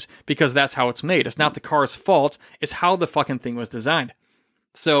things because that's how it's made. It's not the car's fault. It's how the fucking thing was designed.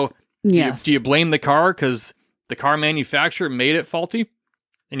 So do you blame the car because the car manufacturer made it faulty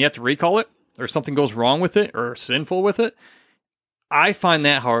and you have to recall it or something goes wrong with it or sinful with it? I find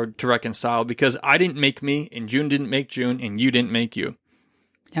that hard to reconcile because I didn't make me and June didn't make June and you didn't make you.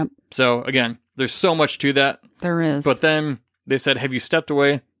 Yep. So again, there's so much to that. There is. But then they said, have you stepped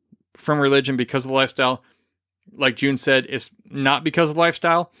away from religion because of the lifestyle? Like June said, it's not because of the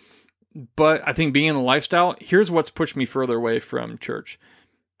lifestyle. But I think being in the lifestyle, here's what's pushed me further away from church.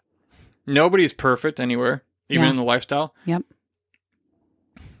 Nobody's perfect anywhere, even in the lifestyle. Yep.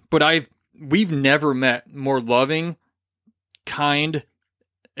 But we've never met more loving, kind,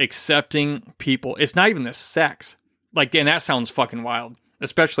 accepting people. It's not even the sex. Like, and that sounds fucking wild,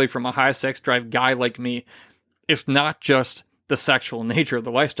 especially from a high sex drive guy like me. It's not just the sexual nature of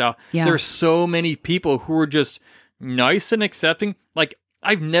the lifestyle. Yeah. There's so many people who are just nice and accepting. Like,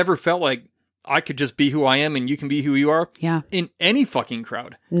 I've never felt like I could just be who I am and you can be who you are. Yeah. In any fucking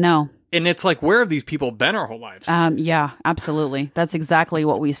crowd. No. And it's like, where have these people been our whole lives? Yeah, absolutely. That's exactly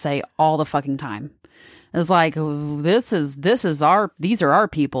what we say all the fucking time. It's like, these are our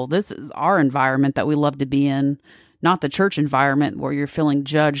people. This is our environment that we love to be in, not the church environment where you're feeling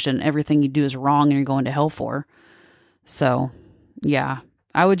judged and everything you do is wrong and you're going to hell for. So, yeah,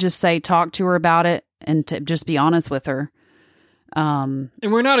 I would just say talk to her about it and to just be honest with her. And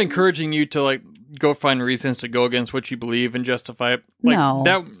we're not encouraging you to like go find reasons to go against what you believe and justify it. Like, no.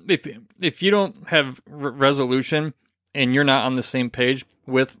 That if you don't have resolution and you're not on the same page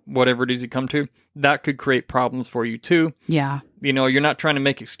with whatever it is you come to, that could create problems for you too. Yeah. You know, you're not trying to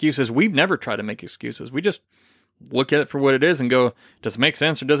make excuses. We've never tried to make excuses. We just look at it for what it is and go, does it make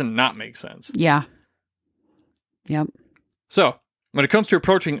sense or does it not make sense? Yeah. Yep. So, when it comes to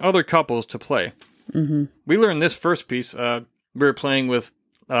approaching other couples to play, we learned this first piece. We were playing with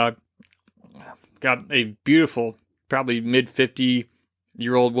got a beautiful, probably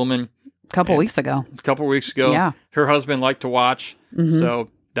mid-50-year-old woman. A couple weeks ago. Yeah. Her husband liked to watch, so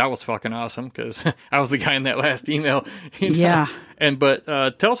that was fucking awesome because I was the guy in that last email. You know? Yeah. But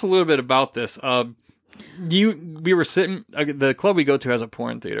tell us a little bit about this. We were sitting. The club we go to has a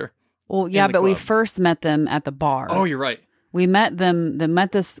porn theater. Well, yeah, but we first met them at the bar. Oh, you're right. We met them. They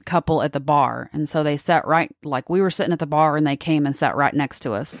met this couple at the bar, and so they sat right, like we were sitting at the bar, and they came and sat right next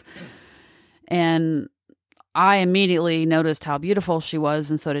to us. And I immediately noticed how beautiful she was,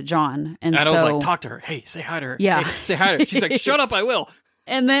 and so did John. And I so, was like, talk to her. Hey, say hi to her. Yeah. Hey, say hi to her. She's like, shut up, I will.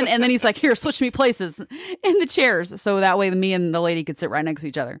 And then he's like, here, switch me places in the chairs. So that way me and the lady could sit right next to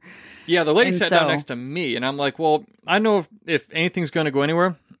each other. Yeah, the lady sat down next to me. And I'm like, well, I know if anything's going to go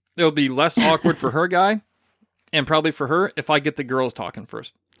anywhere, it'll be less awkward for her guy and probably for her, if I get the girls talking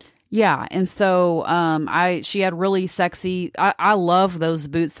first. Yeah, and so she had really sexy. I love those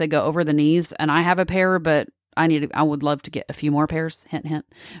boots that go over the knees, and I have a pair, but I would love to get a few more pairs. Hint, hint.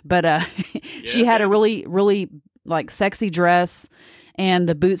 But she had a really, really like sexy dress and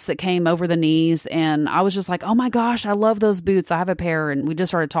the boots that came over the knees, and I was just like, oh my gosh, I love those boots. I have a pair, and we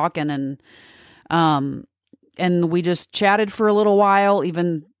just started talking, and we just chatted for a little while.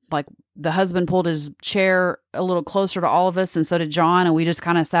 Even like the husband pulled his chair a little closer to all of us, and so did John. And we just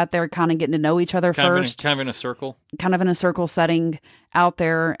kind of sat there, kind of getting to know each other first. Kind of in a circle. Kind of in a circle setting out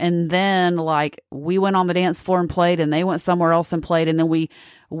there. And then like we went on the dance floor and played, and they went somewhere else and played. And then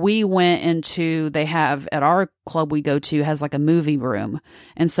we went into, they have at our club we go to has like a movie room.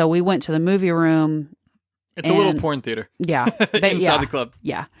 And so we went to the movie room. It's a little porn theater. Yeah. Inside the club.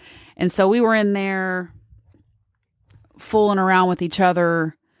 Yeah. And so we were in there fooling around with each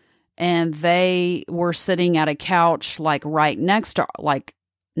other, and they were sitting at a couch like right next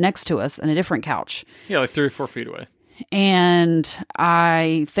to us in a different couch. Yeah, like 3 or 4 feet away. And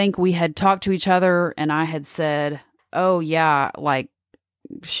I think we had talked to each other, and I had said, oh yeah, like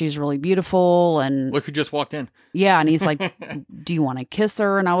she's really beautiful. And look who just walked in. Yeah. And he's like, do you want to kiss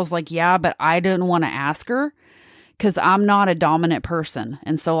her? And I was like, yeah, but I didn't want to ask her, because I'm not a dominant person.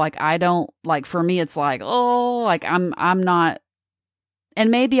 And so like, I don't like, for me, it's like, oh, like I'm not, and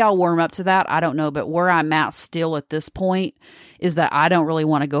maybe I'll warm up to that. I don't know. But where I'm at still at this point is that I don't really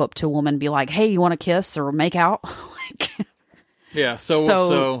want to go up to a woman and be like, hey, you want to kiss or make out? Yeah.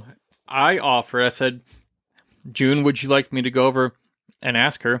 So I offered, I said, June, would you like me to go over and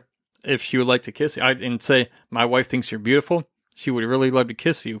ask her if she would like to kiss you? And say, my wife thinks you're beautiful. She would really love to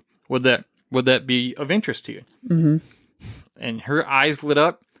kiss you. Would that be of interest to you? Mm-hmm. And her eyes lit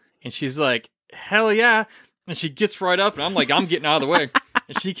up, and she's like, hell yeah. And she gets right up, and I'm like, I'm getting out of the way.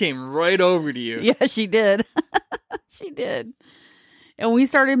 And she came right over to you. Yeah, she did. She did. And we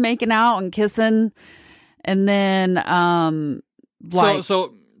started making out and kissing. And then,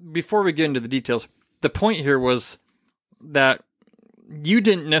 So before we get into the details, the point here was that you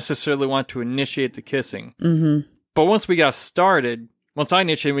didn't necessarily want to initiate the kissing. Mm-hmm. But once I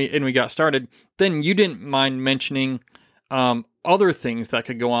initiated and we got started, then you didn't mind mentioning other things that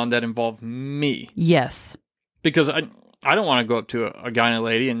could go on that involve me. Yes. Because I don't want to go up to a guy and a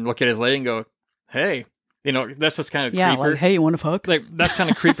lady and look at his lady and go, hey, that's just kind of creeper. Like, hey, you want to fuck? Like, that's kind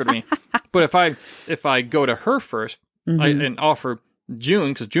of creeper to me. But if I go to her first and offer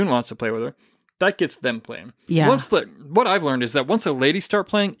June, because June wants to play with her, that gets them playing. Yeah. What I've learned is that once a lady start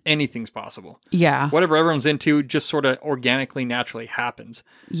playing, anything's possible. Yeah. Whatever everyone's into just sort of organically, naturally happens.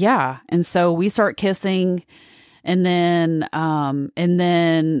 Yeah. And so we start kissing, and then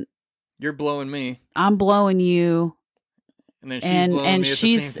you're blowing me. I'm blowing you. And then she's blowing me at the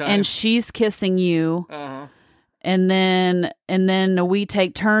same time. And she's kissing you. Uh-huh. And then we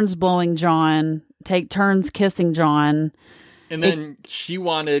take turns blowing John, take turns kissing John. And then she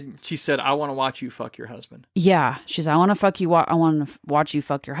said, I want to watch you fuck your husband. Yeah. She's, I want to fuck you. I want to watch you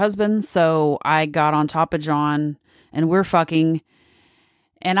fuck your husband. So I got on top of John, and we're fucking,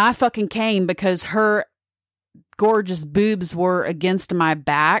 and I fucking came because her gorgeous boobs were against my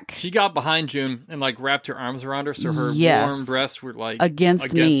back. She got behind June and like wrapped her arms around her. So her warm breasts were like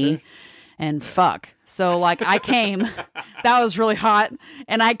against me. Her. And fuck. So like I came, that was really hot.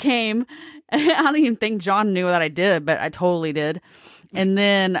 And I came, I don't even think John knew that I did, but I totally did. And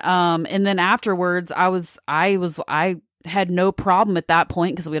then afterwards I had no problem at that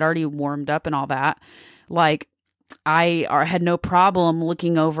point, because we'd already warmed up and all that. Like I had no problem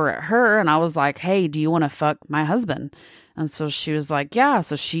looking over at her, and I was like, hey, do you want to fuck my husband? And so she was like, yeah.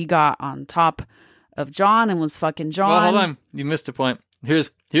 So she got on top of John and was fucking John. Well, hold on. You missed a point.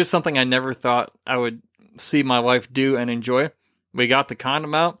 Here's something I never thought I would see my wife do and enjoy. We got the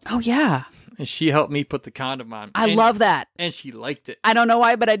condom out. Oh, yeah. And she helped me put the condom on. I love that. And she liked it. I don't know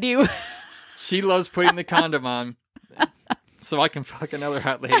why, but I do. She loves putting the condom on so I can fuck another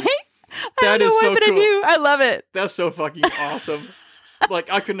hot lady. I don't know why, but cool. I do. I love it. That's so fucking awesome.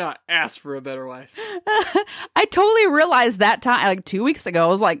 Like, I could not ask for a better wife. I totally realized that time, like 2 weeks ago. I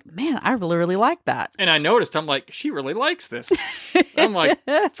was like, man, I really, really like that. And I noticed, I'm like, she really likes this. I'm like,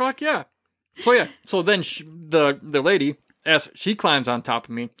 fuck yeah. So yeah. So then the lady, as she climbs on top of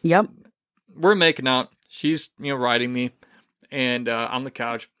me. Yep. We're making out. She's, riding me and on the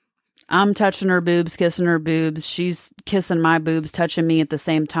couch. I'm touching her boobs, kissing her boobs. She's kissing my boobs, touching me at the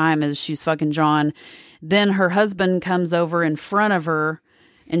same time as she's fucking John. Then her husband comes over in front of her,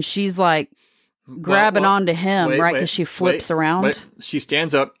 and she's like grabbing onto him, right? Because she flips around. She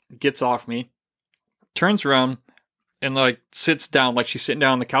stands up, gets off me, turns around, and like sits down, like she's sitting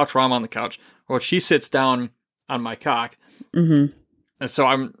down on the couch while I'm on the couch. Well, she sits down on my cock. Mm-hmm. And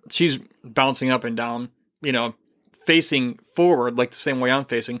so she's bouncing up and down, facing forward, like the same way I'm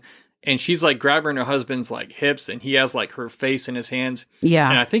facing. And she's like grabbing her husband's like hips, and he has like her face in his hands. Yeah.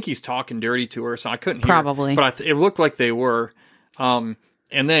 And I think he's talking dirty to her, so I couldn't hear. Probably. But it looked like they were. And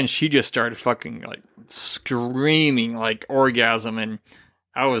then she just started fucking like screaming like orgasm. And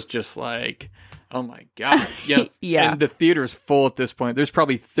I was just like, oh my God. Yeah. Yeah. And the theater's full at this point. There's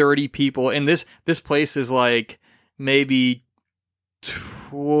probably 30 people. And this place is like maybe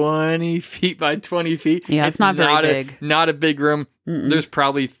 20 feet by 20 feet. Yeah, it's not very big. Not a big room. Mm-mm. There's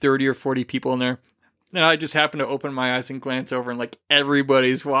probably 30 or 40 people in there. And I just happened to open my eyes and glance over, and like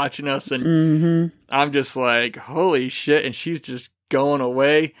everybody's watching us. And Mm-hmm. I'm just like, holy shit. And she's just going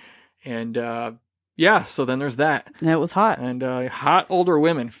away. And yeah, so then there's that. It was hot. And hot older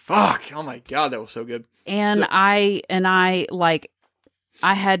women. Fuck. Oh my God, that was so good. And I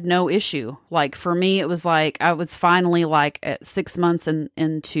had no issue. Like for me, it was like I was finally like at 6 months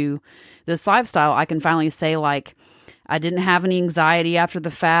into this lifestyle. I can finally say like I didn't have any anxiety after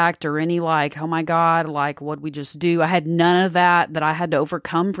the fact or any like, oh my God, like what'd we just do? I had none of that I had to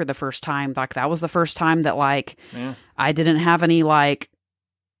overcome for the first time. Like that was the first time that like I didn't have any like,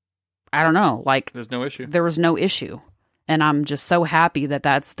 I don't know, like there's no issue. There was no issue. And I'm just so happy that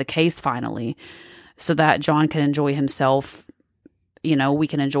that's the case finally, so that John can enjoy himself. We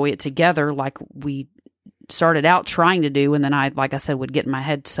can enjoy it together like we started out trying to do. And then like I said, would get in my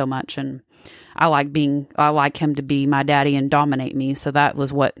head so much. And I like him to be my daddy and dominate me. So that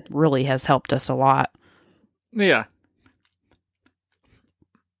was what really has helped us a lot. Yeah.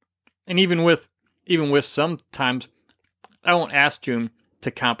 And even with sometimes I won't ask June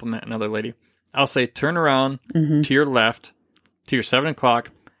to compliment another lady. I'll say, turn around to your left, to your 7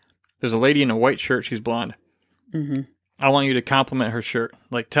 o'clock. There's a lady in a white shirt. She's blonde. Mm-hmm. I want you to compliment her shirt.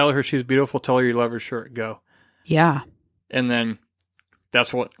 Like, tell her she's beautiful. Tell her you love her shirt. Go. Yeah. And then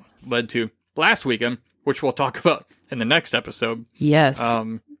that's what led to last weekend, which we'll talk about in the next episode. Yes.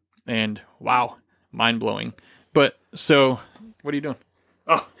 And wow, mind blowing. But so, what are you doing?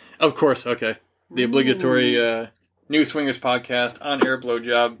 Oh, of course. Okay. The obligatory New Swingers podcast on air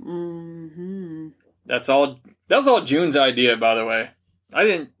blowjob. Mm-hmm. That was all June's idea, by the way. I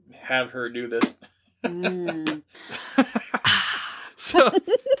didn't have her do this.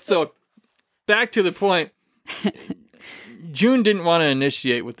 So back to the point. June didn't want to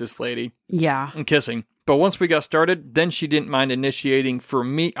initiate with this lady. Yeah. And kissing. But once we got started, then she didn't mind initiating for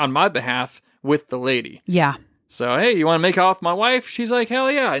me on my behalf with the lady. Yeah. So, hey, you want to make out with my wife? She's like,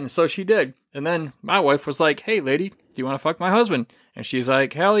 hell yeah. And so she did. And then my wife was like, hey, lady, do you want to fuck my husband? And she's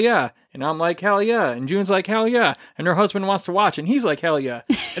like, hell yeah. And I'm like, hell yeah. And June's like, hell yeah. And her husband wants to watch. And he's like, hell yeah.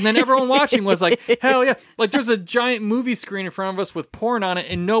 And then everyone watching was like, hell yeah. Like there's a giant movie screen in front of us with porn on it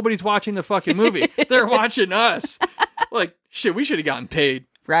and nobody's watching the fucking movie. They're watching us. Like, shit, we should have gotten paid.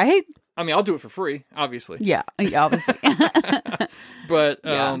 Right? I mean, I'll do it for free, obviously. Yeah, obviously. But,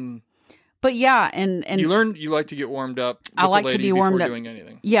 yeah. But yeah, and you like to get warmed up. I like to be warmed up doing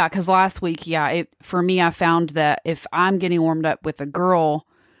anything. Yeah, because last week, for me, I found that if I'm getting warmed up with a girl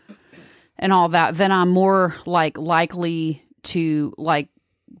and all that, then I'm more like likely to like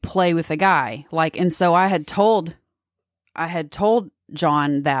play with a guy. Like, and so I had told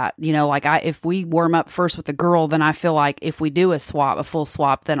John that, like if we warm up first with a girl, then I feel like if we do a full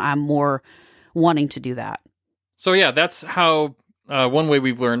swap, then I'm more wanting to do that. So yeah, that's how one way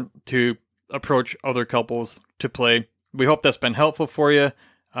we've learned to approach other couples to play. We hope that's been helpful for you.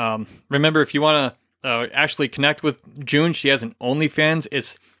 Remember, if you want to actually connect with June, she has an OnlyFans.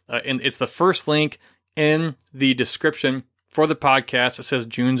 It's the first link in the description for the podcast. It says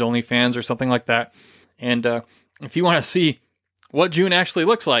June's OnlyFans or something like that. And if you want to see what June actually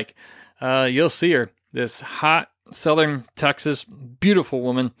looks like, you'll see her. This hot Southern Texas, beautiful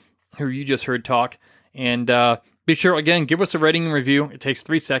woman who you just heard talk. And be sure, again, give us a rating and review. It takes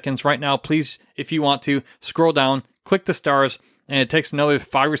 3 seconds. Right now, please, if you want to, scroll down, click the stars, and it takes another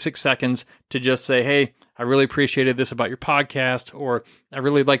 5 or 6 seconds to just say, hey, I really appreciated this about your podcast, or I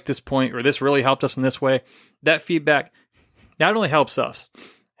really liked this point, or this really helped us in this way. That feedback not only helps us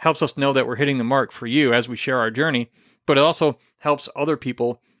know that we're hitting the mark for you as we share our journey, but it also helps other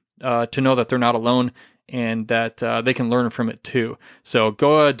people to know that they're not alone and that they can learn from it too. So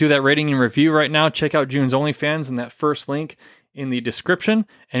go do that rating and review right now. Check out June's OnlyFans in that first link in the description,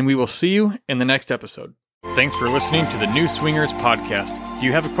 and we will see you in the next episode. Thanks for listening to the New Swingers podcast. Do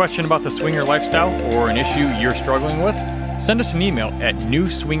you have a question about the swinger lifestyle or an issue you're struggling with? Send us an email at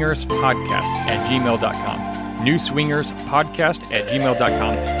newswingerspodcast@gmail.com.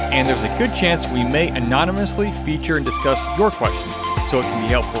 newswingerspodcast@gmail.com. And there's a good chance we may anonymously feature and discuss your question, so it can be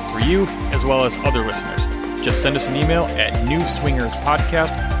helpful for you as well as other listeners. just send us an email at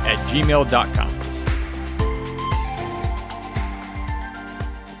newswingerspodcast@gmail.com.